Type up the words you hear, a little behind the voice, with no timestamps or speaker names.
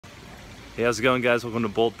Hey, how's it going, guys? Welcome to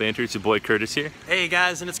Bolt Banter. It's your boy Curtis here. Hey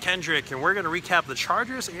guys, and it's Kendrick, and we're going to recap the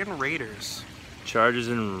Chargers and Raiders. Chargers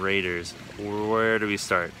and Raiders. Where do we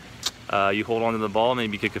start? You hold on to the ball,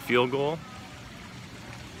 maybe kick a field goal.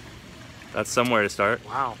 That's somewhere to start.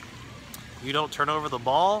 Wow. You don't turn over the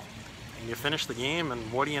ball, and you finish the game,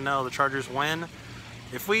 and what do you know? The Chargers win.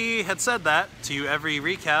 If we had said that to you every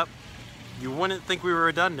recap, you wouldn't think we were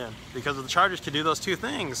redundant, because if the Chargers could do those two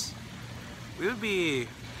things, we would be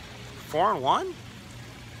 4-1?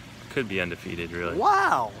 Could be undefeated, really.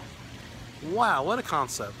 Wow. Wow, what a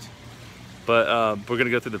concept. But we're going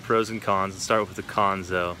to go through the pros and cons and start with the cons,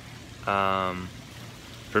 though.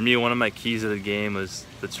 For me, one of my keys of the game was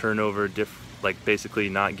the turnover, basically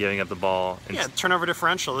not giving up the ball. Yeah, turnover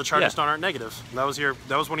differential. The Chargers aren't negative. That was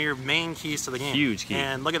one of your main keys to the game. Huge key.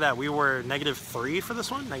 And look at that, we were -3 for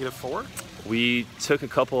this one, -4. We took a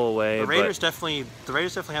couple away. The Raiders definitely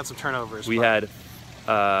had some turnovers. We had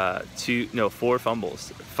 4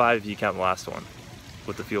 fumbles, 5 if you count the last one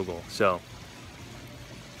with the field goal. So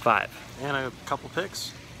 5. And a couple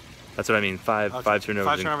picks. That's what I mean. 5 Okay. turnovers.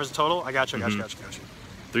 5 turnovers in total. I got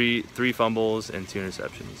you. 3 fumbles and 2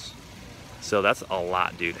 interceptions. So that's a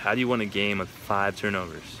lot, dude. How do you win a game with 5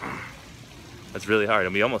 turnovers? That's really hard,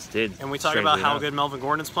 and we almost did. And we talk about how good Melvin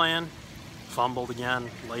Gordon's playing. Fumbled again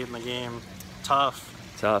late in the game. Tough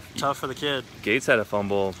for the kid. Gates had a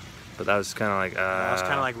fumble, but that was kind of like that was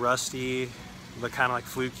kind of like rusty, but kind of like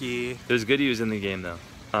fluky. It was good he was in the game, though.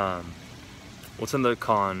 What's another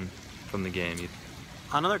con from the game?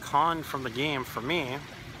 Another con from the game for me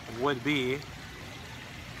would be,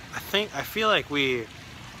 I feel like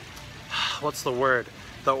what's the word?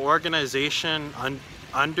 The organization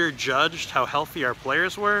underjudged how healthy our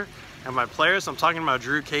players were. And by players, I'm talking about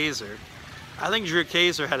Drew Kaser. I think Drew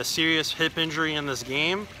Kaser had a serious hip injury in this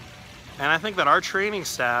game. And I think that our training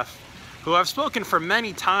staff, who I've spoken for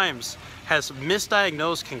many times, has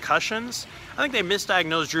misdiagnosed concussions. I think they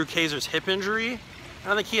misdiagnosed Drew Kaser's hip injury.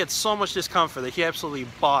 And I think he had so much discomfort that he absolutely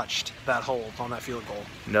botched that hold on that field goal.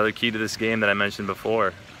 Another key to this game that I mentioned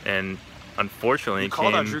before, and unfortunately,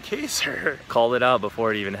 called out Drew Kaser. Called it out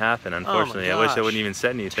before it even happened. Unfortunately, oh I wish I wouldn't even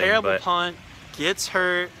said anything. Terrible punt, gets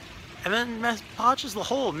hurt, and then botches the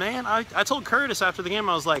hold. Man, I told Curtis after the game,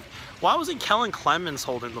 I was like, why wasn't Kellen Clemens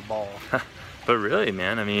holding the ball? But really,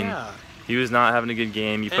 man, I mean, he was not having a good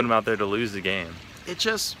game. You put him out there to lose the game.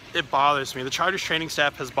 It bothers me. The Chargers training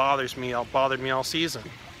staff has bothered me all season,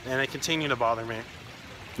 and it continued to bother me.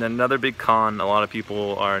 And another big con a lot of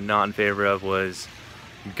people are not in favor of was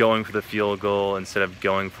going for the field goal instead of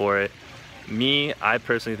going for it. I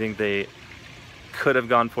personally think they could have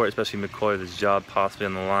gone for it, especially McCoy, with his job possibly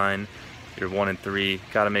on the line. You're 1-3,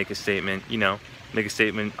 got to make a statement. Make a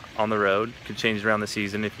statement on the road. Could change around the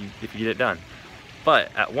season if you get it done.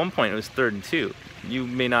 But at one point it was 3rd and 2. You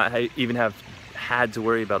may not even have had to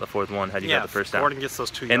worry about the 4th one had you got the first down. Gordon gets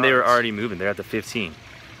those 2 yards. And they were already moving. They're at the 15.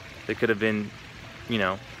 They could have been,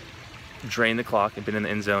 drained the clock and been in the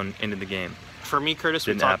end zone into the game. For me, Curtis,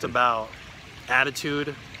 we talked about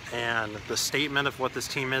attitude and the statement of what this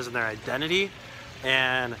team is and their identity.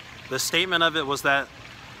 And the statement of it was that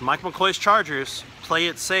Mike McCoy's Chargers play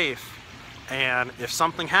it safe. And if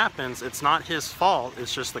something happens, it's not his fault.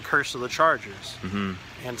 It's just the curse of the Chargers.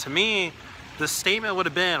 And to me, the statement would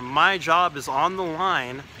have been, my job is on the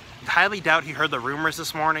line. I highly doubt he heard the rumors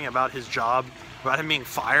this morning about his job, about him being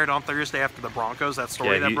fired on Thursday after the Broncos, that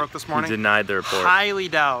story that broke this morning. He denied the report. Highly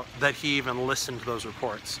doubt that he even listened to those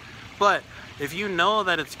reports. But if you know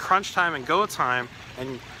that it's crunch time and go time,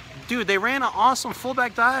 and dude, they ran an awesome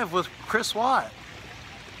fullback dive with Chris Watt.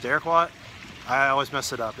 Derek Watt? I always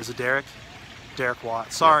mess it up. Is it Derek? Derek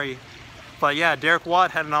Watt. Sorry. But yeah, Derek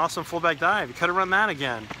Watt had an awesome fullback dive. He could have run that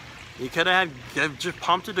again. He could have just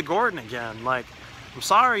pumped it to Gordon again. I'm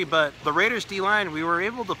sorry, but the Raiders D-line, we were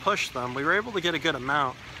able to push them. We were able to get a good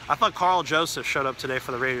amount. I thought Carl Joseph showed up today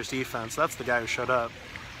for the Raiders defense. That's the guy who showed up.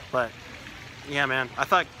 But yeah, man, I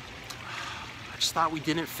just thought we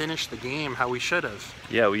didn't finish the game how we should have.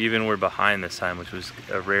 Yeah, we even were behind this time, which was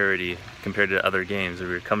a rarity compared to other games. We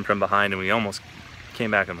were coming from behind and we almost came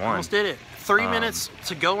back and won. Almost did it. 3 minutes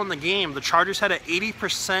to go in the game. The Chargers had an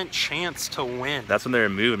 80% chance to win. That's when they were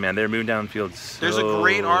moving, man. They were moving downfield so There's a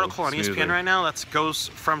great article on smoothly. ESPN right now that goes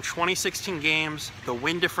from 2016 games, the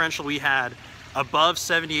win differential we had above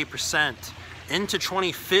 78%, into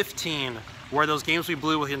 2015, where those games we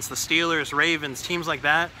blew against the Steelers, Ravens, teams like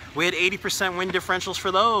that, we had 80% win differentials for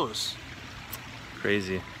those.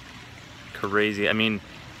 Crazy. I mean,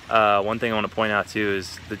 one thing I want to point out too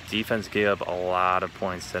is the defense gave up a lot of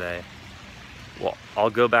points today. Well, I'll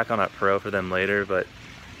go back on that pro for them later, but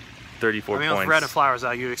 34 I mean, points. with Red and Flowers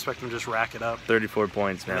out, you'd expect them to just rack it up. 34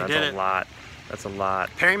 points, man. That's a lot. That's a lot.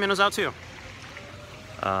 Perryman was out too.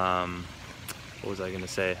 What was I going to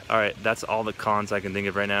say? All right, that's all the cons I can think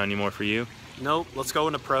of right now. Any more for you? Nope. Let's go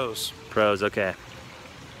into pros. Pros, okay.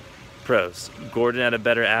 Pros. Gordon had a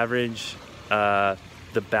better average. The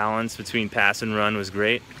balance between pass and run was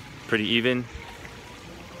great. Pretty even.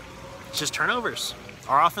 It's just turnovers.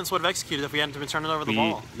 Our offense would have executed if we hadn't been turning over the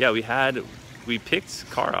ball. Yeah, we picked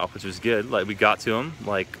Carr off, which was good. Like, we got to him,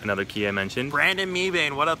 like another key I mentioned. Brandon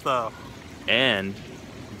Mebane, what up though? And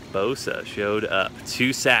Bosa showed up.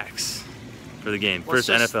 2 sacks for the game. First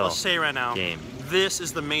NFL let's say right now, game. This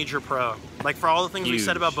is the major pro. Like, for all the things we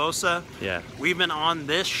said about Bosa, yeah, we've been on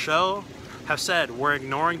this show, have said we're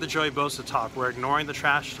ignoring the Joey Bosa talk, we're ignoring the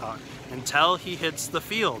trash talk until he hits the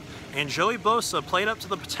field. And Joey Bosa played up to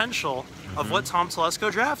the potential of what Tom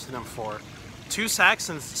Telesco drafted him for. 2 sacks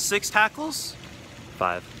and 6 tackles?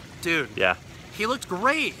 5. Dude. Yeah. He looked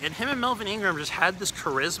great. And him and Melvin Ingram just had this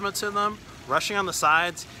charisma to them, rushing on the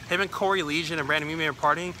sides. Him and Corey Legion and Brandon Mebane are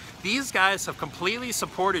partying. These guys have completely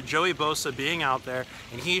supported Joey Bosa being out there,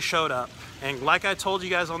 and he showed up. And like I told you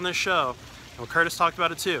guys on this show, and Curtis talked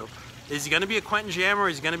about it too, is he going to be a Quentin Jammer or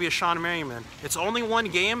is he going to be a Sean Merriman? It's only one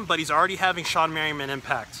game, but he's already having Sean Merriman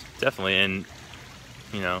impact. Definitely. And,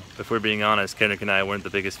 you know, if we're being honest, Kendrick and I weren't the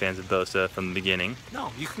biggest fans of Bosa from the beginning.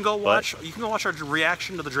 No, you can go watch. You can go watch our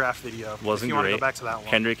reaction to the draft video. Wasn't if you great. Want to go back to that one.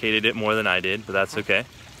 Kendrick hated it more than I did, but that's okay.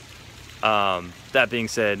 That being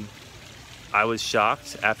said, I was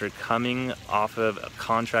shocked after coming off of a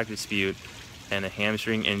contract dispute and a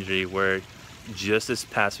hamstring injury, where just this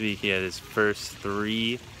past week he had his first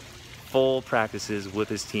 3 full practices with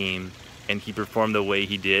his team, and he performed the way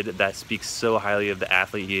he did. That speaks so highly of the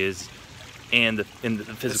athlete he is, and the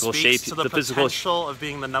physical shape, to the potential of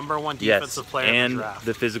being the #1 defensive player in the draft. And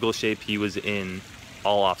the physical shape he was in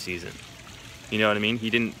all off season. You know what I mean? He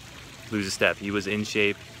didn't lose a step. He was in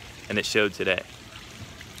shape, and it showed today.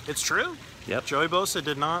 It's true. Yep. Joey Bosa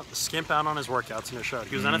did not skimp out on his workouts, and it showed.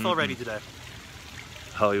 He was NFL ready today.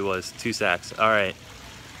 Oh, he was. 2 sacks. All right.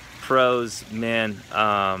 Pros, man.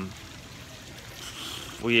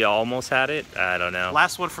 We almost had it. I don't know.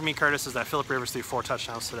 Last one for me, Curtis, is that Philip Rivers threw 4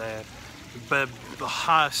 touchdowns today. But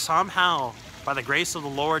somehow, by the grace of the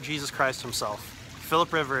Lord Jesus Christ himself,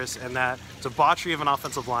 Philip Rivers and that debauchery of an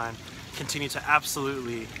offensive line continue to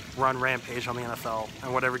absolutely run rampage on the NFL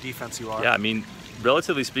and whatever defense you are. Yeah, I mean,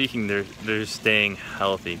 relatively speaking, they're staying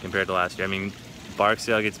healthy compared to last year. I mean,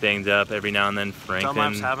 Barksdale gets banged up every now and then. Franklin,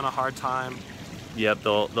 Dunlap's having a hard time. Yep,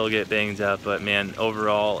 they'll get banged up, but man,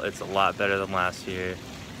 overall it's a lot better than last year.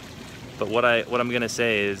 But what I'm gonna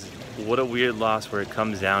say is, what a weird loss where it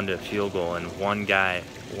comes down to a field goal and one guy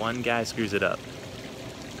screws it up.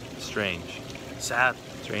 Strange. Sad.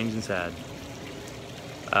 Strange and sad.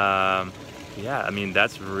 Yeah, I mean,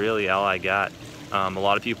 that's really all I got. A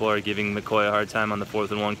lot of people are giving McCoy a hard time on the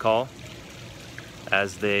 4th and 1 call,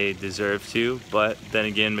 as they deserve to, but then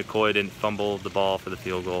again, McCoy didn't fumble the ball for the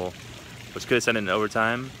field goal, which could have sent it in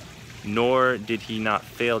overtime, nor did he not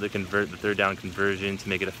fail to convert the 3rd down conversion to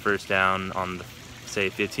make it a 1st down on the, say,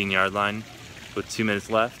 15-yard line with 2 minutes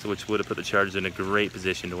left, which would have put the Chargers in a great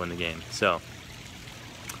position to win the game. So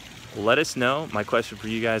let us know. My question for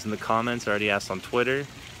you guys in the comments, I already asked on Twitter,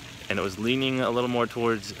 and it was leaning a little more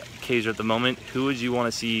towards Kaser at the moment. Who would you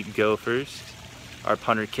want to see go first? Our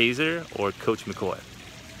punter Kaser or Coach McCoy?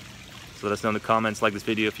 So let us know in the comments. Like this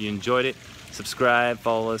video if you enjoyed it. Subscribe,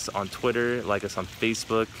 follow us on Twitter, like us on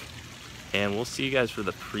Facebook, and we'll see you guys for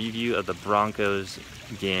the preview of the Broncos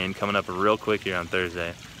game coming up real quick here on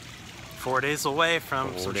Thursday. 4 days away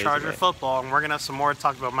from some Charger football, and we're going to have some more to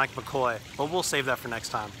talk about Mike McCoy, but we'll save that for next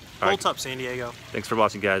time. Bolt up, San Diego. Thanks for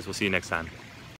watching, guys. We'll see you next time.